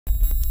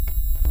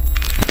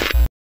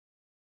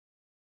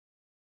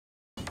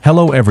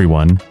Hello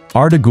everyone,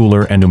 Arda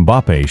Guler and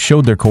Mbappe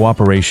showed their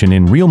cooperation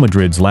in Real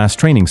Madrid's last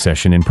training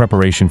session in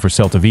preparation for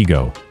Celta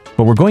Vigo.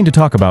 But we're going to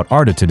talk about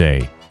Arda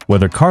today,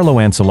 whether Carlo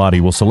Ancelotti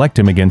will select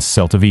him against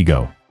Celta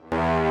Vigo.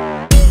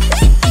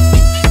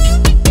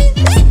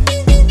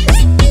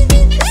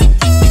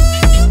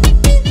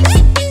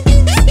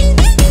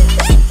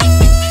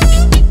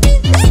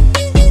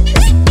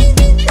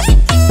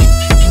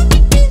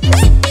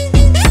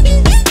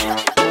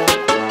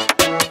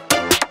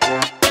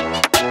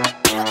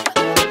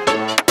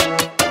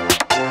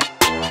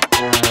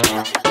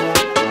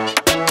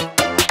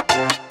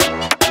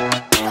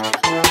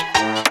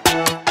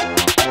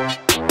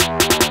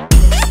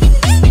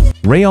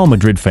 Real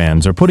Madrid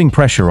fans are putting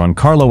pressure on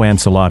Carlo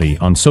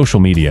Ancelotti on social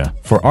media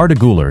for Arda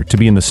Guler to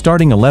be in the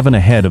starting 11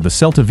 ahead of the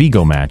Celta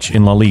Vigo match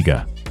in La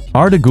Liga.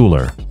 Arda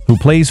Guler, who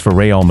plays for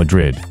Real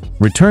Madrid,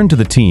 returned to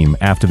the team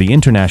after the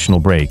international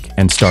break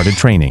and started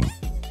training.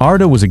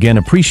 Arda was again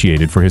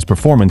appreciated for his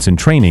performance in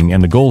training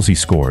and the goals he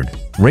scored.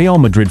 Real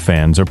Madrid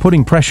fans are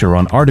putting pressure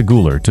on Arda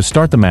Guler to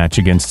start the match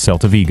against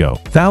Celta Vigo.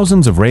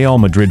 Thousands of Real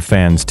Madrid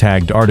fans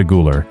tagged Arda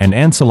Guler, and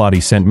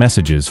Ancelotti sent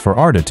messages for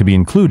Arda to be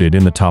included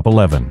in the top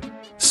 11.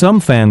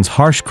 Some fans'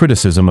 harsh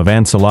criticism of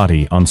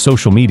Ancelotti on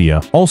social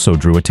media also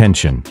drew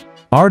attention.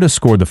 Arda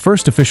scored the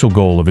first official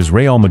goal of his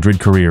Real Madrid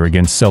career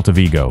against Celta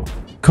Vigo.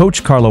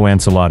 Coach Carlo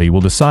Ancelotti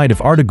will decide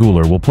if Arda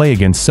Guler will play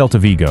against Celta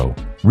Vigo.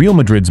 Real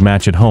Madrid's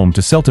match at home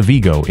to Celta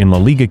Vigo in La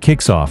Liga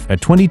kicks off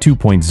at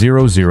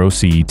 22:00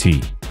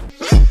 CET.